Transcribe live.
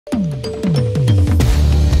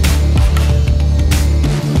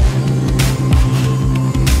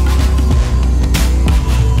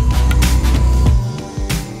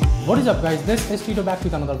What is up guys, this is Tito back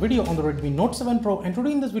with another video on the Redmi Note 7 Pro, and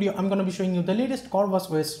today in this video I'm going to be showing you the latest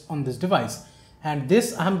CorvusOS on this device. And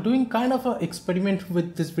this I'm doing kind of an experiment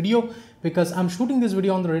with this video because I'm shooting this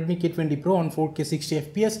video on the Redmi K20 Pro on 4K 60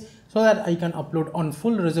 FPS so that I can upload on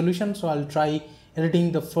full resolution. So I'll try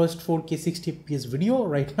editing the first 4K 60 FPS video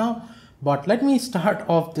right now. But let me start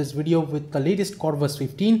off this video with the latest Corvus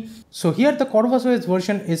 15. So here the CorvusOS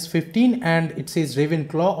version is 15 and it says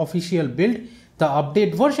Ravenclaw official build. The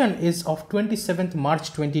update version is of 27th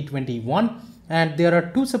March 2021 and there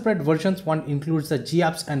are two separate versions. One includes the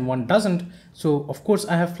GApps and one doesn't. So of course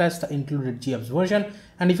I have flashed the included GApps version,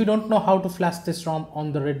 and if you don't know how to flash this ROM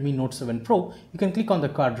on the Redmi Note 7 Pro, you can click on the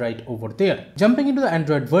card right over there. Jumping into the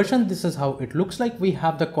Android version, this is how it looks like. We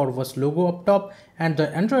have the Corvus logo up top and the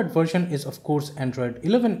Android version is of course Android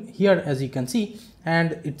 11 here as you can see,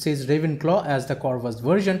 and it says Ravenclaw as the Corvus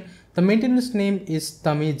version. The maintenance name is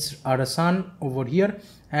Tamiz Arasan over here,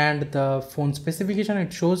 and the phone specification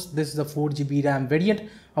it shows this is the 4GB RAM variant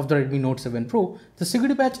of the Redmi Note 7 Pro. The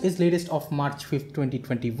security patch is latest of March 5th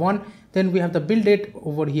 2021. Then we have the build date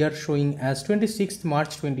over here showing as 26th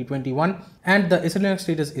March 2021, and the SLN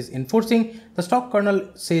status is enforcing. The stock kernel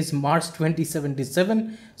says March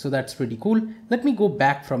 2077, so that's pretty cool. Let me go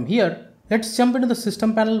back from here. Let's jump into the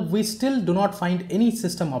system panel. We still do not find any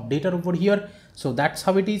system updater over here. So that's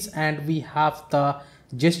how it is. And we have the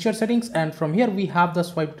gesture settings, and from here we have the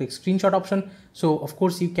swipe to take screenshot option. So of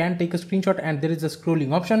course you can take a screenshot, and there is a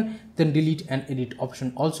scrolling option, then delete and edit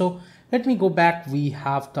option also. Let me go back. We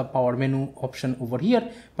have the power menu option over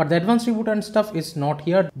here, but the advanced reboot and stuff is not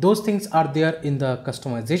here. Those things are there in the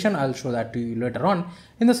customization. I'll show that to you later on.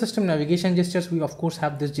 In the system navigation gestures, we of course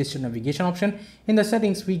have this gesture navigation option. In the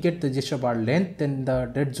settings, we get the gesture bar length, then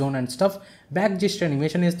the dead zone and stuff. Back gesture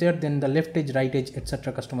animation is there, then the left edge, right edge,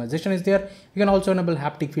 etc. customization is there. You can also enable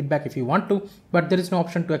haptic feedback if you want to, but there is no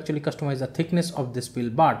option to actually customize the thickness of this pill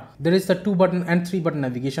bar. There is the 2 button and 3 button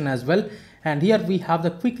navigation as well. And here we have the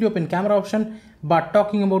quickly open camera option. But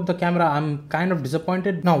talking about the camera, I'm kind of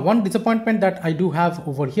disappointed. Now, one disappointment that I do have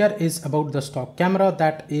over here is about the stock camera.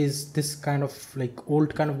 That is this kind of like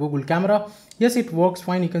old kind of Google camera. Yes, it works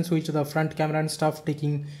fine. You can switch to the front camera and stuff.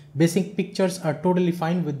 Taking basic pictures are totally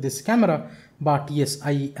fine with this camera. But yes,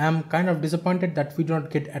 I am kind of disappointed that we do not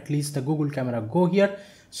get at least the Google Camera Go here.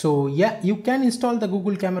 So yeah, you can install the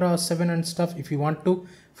Google Camera 7 and stuff if you want to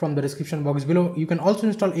from the description box below. You can also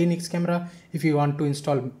install ANX camera if you want to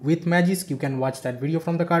install with Magisk. You can watch that video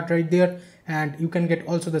from the card right there, and you can get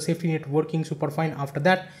also the SafetyNet working super fine after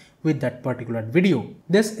that with that particular video.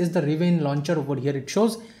 This is the Raven launcher over here it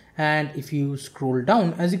shows, and if you scroll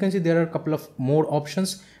down, as you can see, there are a couple of more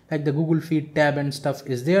options like the Google Feed tab and stuff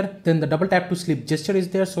is there. Then the double tap to sleep gesture is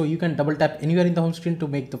there, so you can double tap anywhere in the home screen to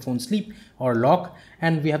make the phone sleep or lock.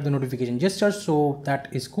 And we have the notification gesture, so that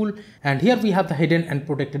is cool. And here we have the hidden and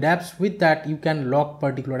protected apps. With that you can lock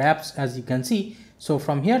particular apps as you can see. So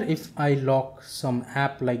from here, if I lock some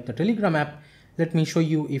app like the Telegram app, let me show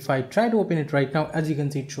you. If I try to open it right now, as you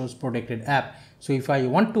can see, it shows protected app. So if I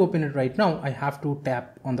want to open it right now, I have to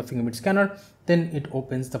tap on the fingerprint scanner, then it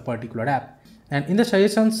opens the particular app. And in the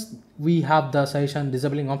suggestions, we have the suggestion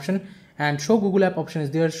disabling option, and show Google app option is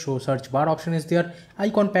there, show search bar option is there,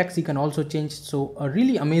 icon packs you can also change. So a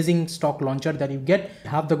really amazing stock launcher that you get.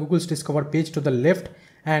 Have the Google's Discover page to the left,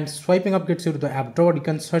 and swiping up gets you to the app drawer. You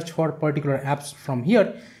can search for particular apps from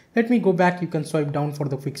here. Let me go back. You can swipe down for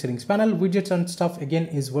the quick settings panel. Widgets and stuff again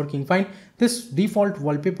is working fine. This default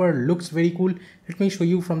wallpaper looks very cool. Let me show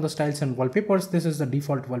you from the styles and wallpapers. This is the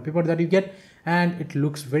default wallpaper that you get, and it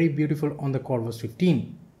looks very beautiful on the Corvus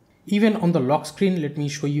 15. Even on the lock screen, let me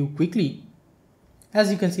show you quickly.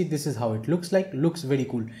 As you can see, this is how it looks like. Looks very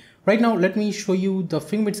cool. Right now, let me show you the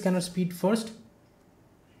fingerprint scanner speed first.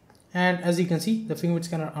 And as you can see, the fingerprint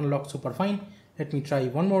scanner unlocks super fine. Let me try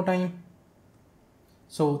one more time.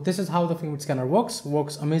 So this is how the fingerprint scanner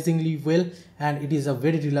works amazingly well, and it is a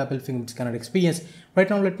very reliable fingerprint scanner experience. Right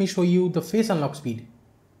now, let me show you the face unlock speed.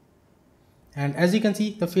 And as you can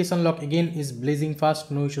see, the face unlock again is blazing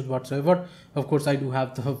fast, no issues whatsoever. Of course, I do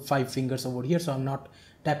have the 5 fingers over here, so I'm not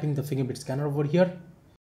tapping the fingerprint scanner over here.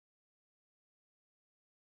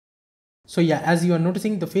 So yeah, as you are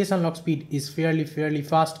noticing, the face unlock speed is fairly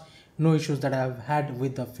fast. No issues that I have had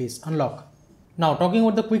with the face unlock. Now talking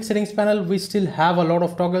about the quick settings panel, we still have a lot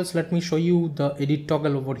of toggles. Let me show you the edit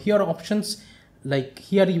toggle over here options. Like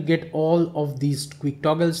here you get all of these quick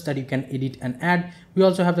toggles that you can edit and add. We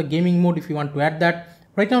also have the gaming mode if you want to add that.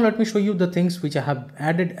 Right now let me show you the things which I have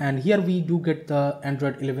added, and here we do get the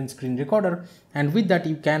Android 11 screen recorder, and with that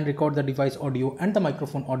you can record the device audio and the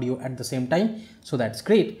microphone audio at the same time, so that's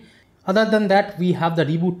great. Other than that, we have the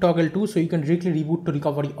reboot toggle too, so you can directly reboot to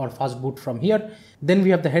recovery or fast boot from here. Then we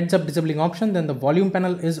have the heads up disabling option. Then the volume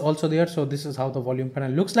panel is also there. So this is how the volume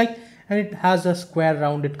panel looks like, and it has a square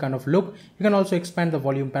rounded kind of look. You can also expand the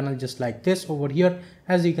volume panel just like this over here.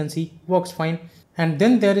 As you can see, works fine. And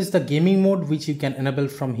then there is the gaming mode, which you can enable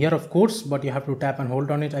from here, of course, but you have to tap and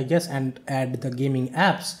hold on it, I guess, and add the gaming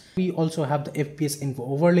apps. We also have the FPS info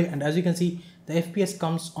overlay, and as you can see, the FPS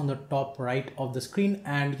comes on the top right of the screen,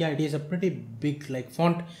 and yeah, it is a pretty big like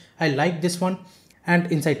font. I like this one.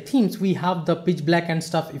 And inside themes, we have the pitch black and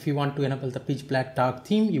stuff. If you want to enable the pitch black dark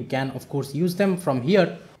theme, you can of course use them from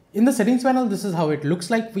here. In the settings panel, this is how it looks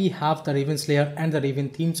like. We have the Raven's Lair and the Raven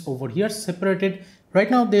themes over here separated. Right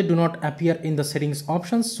now, they do not appear in the settings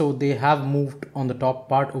options, so they have moved on the top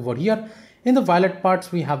part over here. In the violet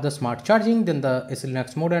parts, we have the smart charging, then the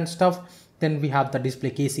SLNX mode and stuff. Then we have the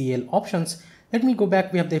display KCL options. Let me go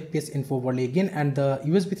back. We have the FPS info overlay again and the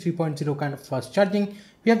USB 3.0 kind of fast charging.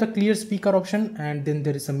 We have the clear speaker option, and then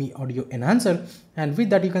there is a Mi audio enhancer, and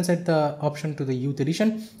with that you can set the option to the youth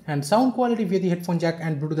edition, and sound quality via the headphone jack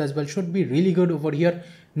and Bluetooth as well should be really good over here.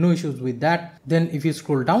 No issues with that. Then if you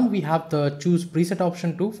scroll down, we have the choose preset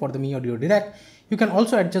option too for the Mi audio direct. You can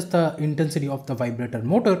also adjust the intensity of the vibrator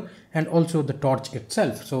motor and also the torch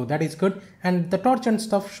itself. So that is good. And the torch and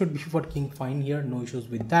stuff should be working fine here. No issues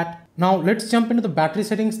with that. Now let's jump into the battery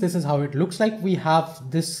settings. This is how it looks like. We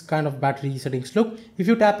have this kind of battery settings look. If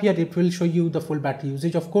you tap here, it will show you the full battery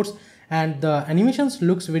usage, of course. And the animations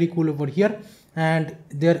looks very cool over here. And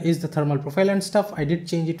there is the thermal profile and stuff. I did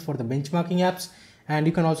change it for the benchmarking apps. And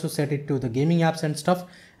you can also set it to the gaming apps and stuff.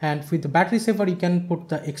 And with the battery saver, you can put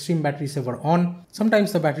the extreme battery saver on.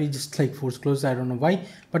 Sometimes the battery just like force closes, I don't know why,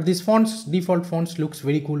 but these fonts, default fonts, looks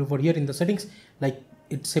very cool over here in the settings. Like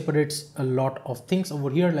it separates a lot of things over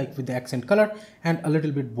here, like with the accent color and a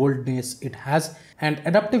little bit boldness it has. And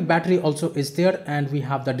adaptive battery also is there, and we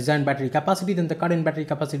have the design battery capacity, then the current battery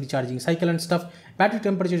capacity, charging cycle and stuff. Battery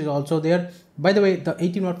temperature is also there. By the way, the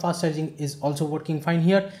 18-watt fast charging is also working fine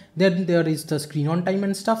here. Then there is the screen on time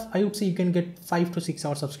and stuff. I would say you can get 5 to 6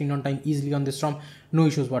 hours of screen on time easily on this ROM. No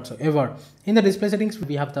issues whatsoever. In the display settings,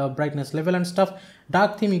 we have the brightness level and stuff.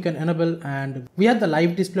 Dark theme you can enable, and we have the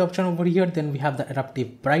live display option over here. Then we have the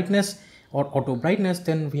adaptive brightness or auto brightness.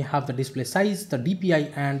 Then we have the display size, the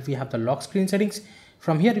DPI, and we have the lock screen settings.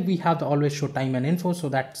 From here we have the always show time and info, so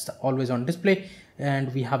that's the always on display.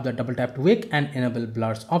 And we have the double tap to wake and enable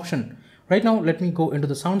blurs option. Right now, let me go into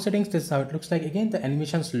the sound settings. This is how it looks like. Again, the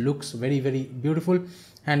animations looks very beautiful.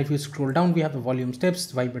 And if you scroll down, we have the volume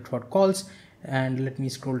steps, vibrate for calls. And let me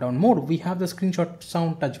scroll down more. We have the screenshot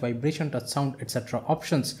sound, touch vibration, touch sound, etc.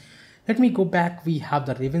 options. Let me go back. We have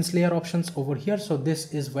the Raven's Lair options over here. So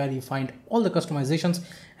this is where you find all the customizations.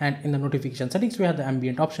 And in the notification settings, we have the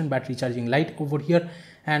ambient option, battery charging light over here.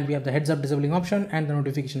 And we have the heads up disabling option and the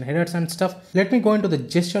notification headers and stuff. Let me go into the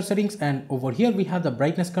gesture settings, and over here we have the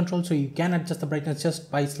brightness control. So you can adjust the brightness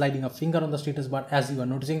just by sliding a finger on the status bar, as you are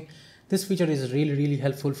noticing. This feature is really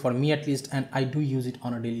helpful for me at least, and I do use it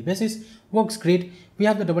on a daily basis. Works great. We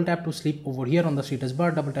have the double tap to sleep over here on the status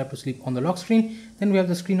bar, double tap to sleep on the lock screen. Then we have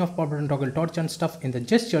the screen off, power button, toggle torch and stuff in the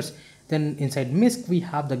gestures. Then inside MISC, we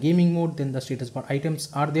have the gaming mode. Then the status bar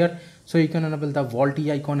items are there. So you can enable the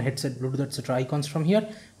VoLTE icon, headset, Bluetooth, etc. icons from here.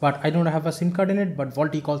 But I don't have a SIM card in it, but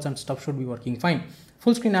VoLTE calls and stuff should be working fine.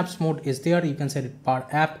 Full screen apps mode is there. You can set it per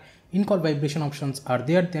app. In-call vibration options are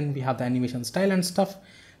there. Then we have the animation style and stuff.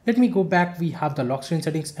 Let me go back. We have the lock screen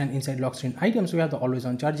settings, and inside lock screen items, we have the always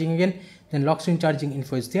on charging again. Then lock screen charging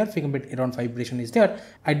info is there. Fingerprint around vibration is there.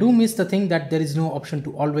 I do miss the thing that there is no option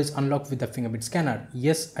to always unlock with the fingerprint scanner.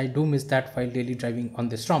 Yes, I do miss that while daily driving on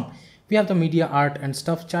this ROM. We have the media art and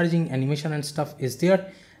stuff, charging, animation and stuff is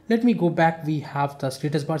there. Let me go back. We have the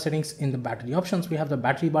status bar settings. In the battery options, we have the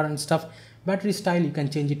battery bar and stuff. Battery style, you can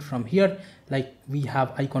change it from here. Like we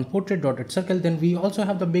have icon portrait, dotted circle. Then we also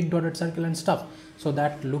have the big dotted circle and stuff. So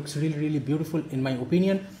that looks really beautiful in my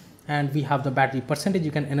opinion. And we have the battery percentage.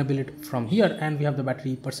 You can enable it from here. And we have the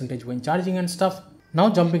battery percentage when charging and stuff. Now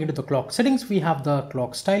jumping into the clock settings, we have the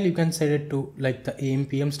clock style. You can set it to like the AM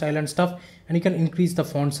PM style and stuff. And you can increase the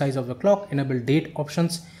font size of the clock, enable date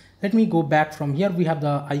options. Let me go back from here. We have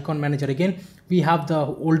the icon manager again. We have the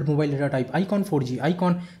old mobile data type icon, 4G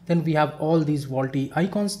icon. Then we have all these VoLTE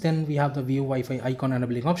icons. Then we have the VO Wi-Fi icon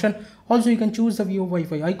enabling option. Also, you can choose the VO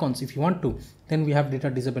Wi-Fi icons if you want to. Then we have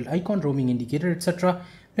data disabled icon, roaming indicator, etc.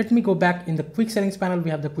 Let me go back. In the quick settings panel,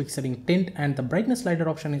 we have the quick setting tint, and the brightness slider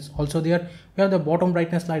option is also there. We have the bottom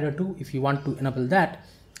brightness slider too if you want to enable that.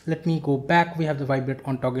 Let me go back. We have the vibrate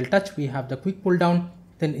on toggle touch. We have the quick pull down.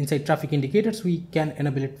 Then inside traffic indicators, we can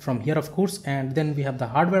enable it from here, of course. And then we have the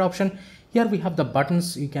hardware option. Here we have the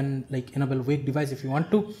buttons. You can like enable wake device if you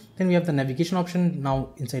want to. Then we have the navigation option. Now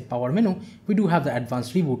inside power menu, we do have the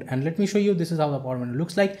advanced reboot. And let me show you, this is how the power menu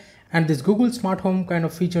looks like. And this Google smart home kind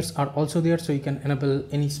of features are also there. So you can enable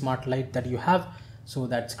any smart light that you have. So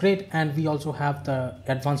that's great. And we also have the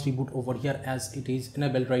advanced reboot over here as it is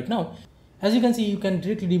enabled right now. As you can see, you can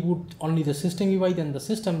directly reboot only the system UI, then the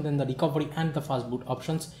system, then the recovery and the fast boot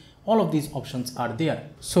options. All of these options are there.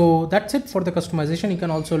 So that's it for the customization. You can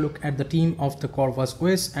also look at the team of the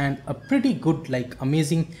CorvusOS and a pretty good, like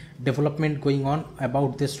amazing development going on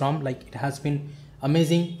about this ROM. Like it has been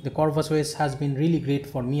amazing. The CorvusOS has been really great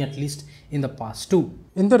for me, at least in the past too.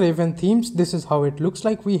 In the Raven themes, this is how it looks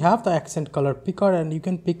like. We have the accent color picker and you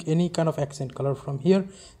can pick any kind of accent color from here.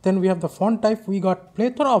 Then we have the font type. We got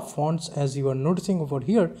plethora of fonts as you are noticing over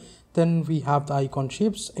here. Then we have the icon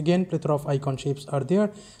shapes. Again, plethora of icon shapes are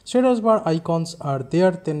there. Status bar icons are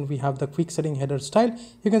there. Then we have the quick setting header style.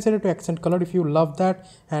 You can set it to accent color if you love that.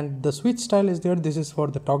 And the switch style is there. This is for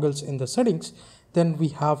the toggles in the settings. Then we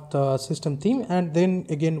have the system theme, and then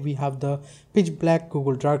again we have the pitch black,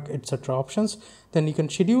 Google dark, etc. options. Then you can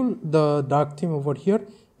schedule the dark theme over here.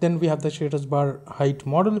 Then we have the status bar height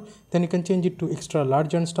model. Then you can change it to extra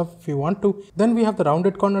large and stuff if you want to. Then we have the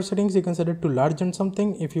rounded corner settings. You can set it to large and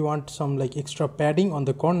something if you want some like extra padding on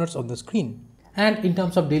the corners of the screen. And in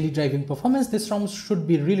terms of daily driving performance, this ROM should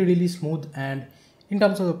be really smooth. And in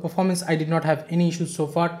terms of the performance, I did not have any issues so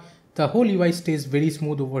far. The whole UI stays very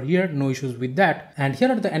smooth over here, no issues with that. And here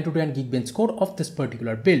are the end-to-end Geekbench score of this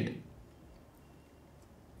particular build.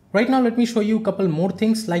 Right now, let me show you a couple more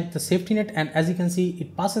things like the SafetyNet, and as you can see,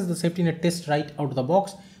 it passes the SafetyNet test right out of the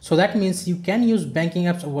box. So that means you can use banking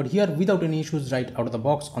apps over here without any issues right out of the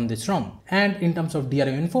box on this ROM. And in terms of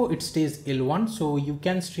DRM info, it stays L1, so you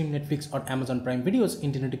can stream Netflix or Amazon Prime videos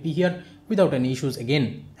in 1080p here without any issues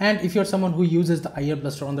again. And if you're someone who uses the IR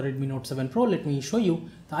Blaster on the Redmi Note 7 Pro, let me show you.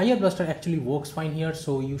 The IR Blaster actually works fine here,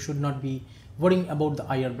 so you should not be worrying about the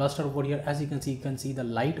IR Blaster over here. As you can see the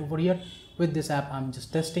light over here. With this app, I'm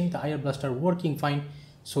just testing the IR Blaster working fine.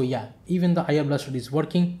 So yeah, even the IR Blaster is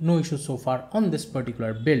working, no issues so far on this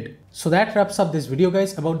particular build. So that wraps up this video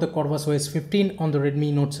guys about the CorvusOS 15 on the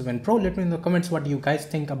Redmi Note 7 Pro. Let me know in the comments what you guys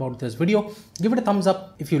think about this video. Give it a thumbs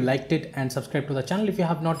up if you liked it and subscribe to the channel if you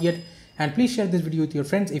have not yet. And please share this video with your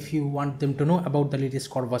friends if you want them to know about the latest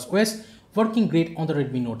CorvusOS working great on the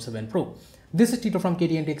Redmi Note 7 Pro. This is Tito from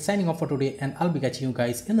KTN Tech signing off for today, and I'll be catching you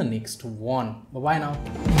guys in the next one. Bye bye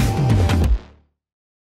now.